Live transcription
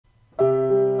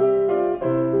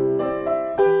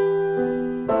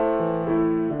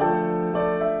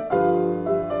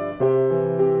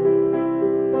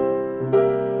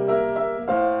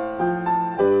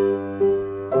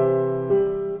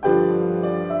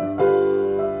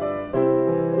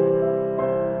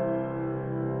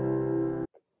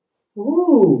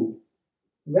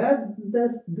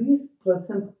does this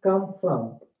present come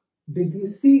from? Did you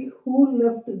see who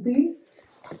left these?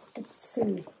 Let's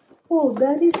see. Oh,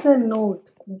 there is a note.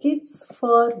 Gifts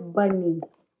for Bunny.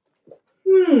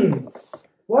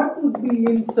 What would be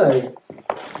inside?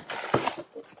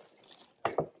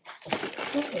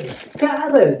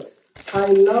 Carrots! I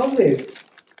love it.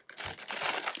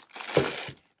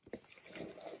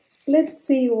 Let's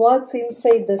see what's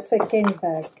inside the second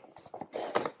bag.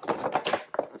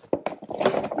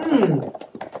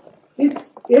 It's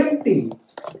empty.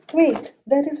 Wait,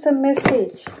 there is a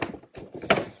message.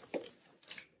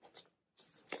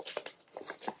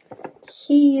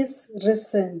 He is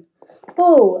risen.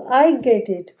 Oh, I get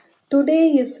it. Today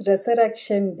is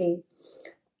Resurrection Day.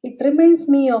 It reminds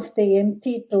me of the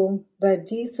empty tomb where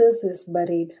Jesus is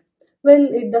buried. Well,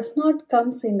 it does not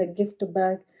come in a gift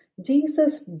bag.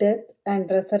 Jesus' death and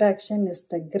resurrection is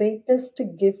the greatest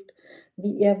gift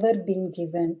we ever been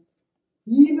given.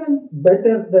 Even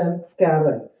better than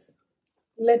carrots.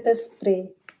 Let us pray.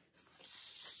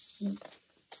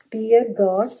 Dear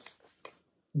God,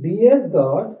 Dear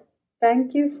God,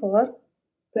 thank you for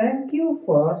thank you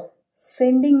for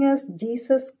sending us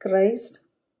Jesus Christ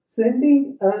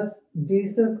sending us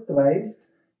Jesus Christ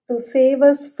to save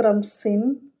us from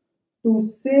sin to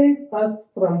save us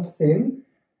from sin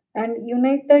and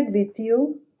united with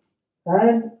you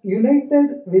and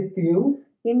united with you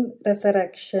in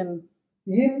resurrection.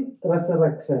 in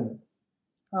resurrection.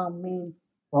 Amen.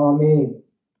 Amen.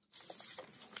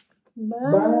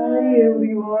 Bye. Bye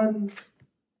everyone.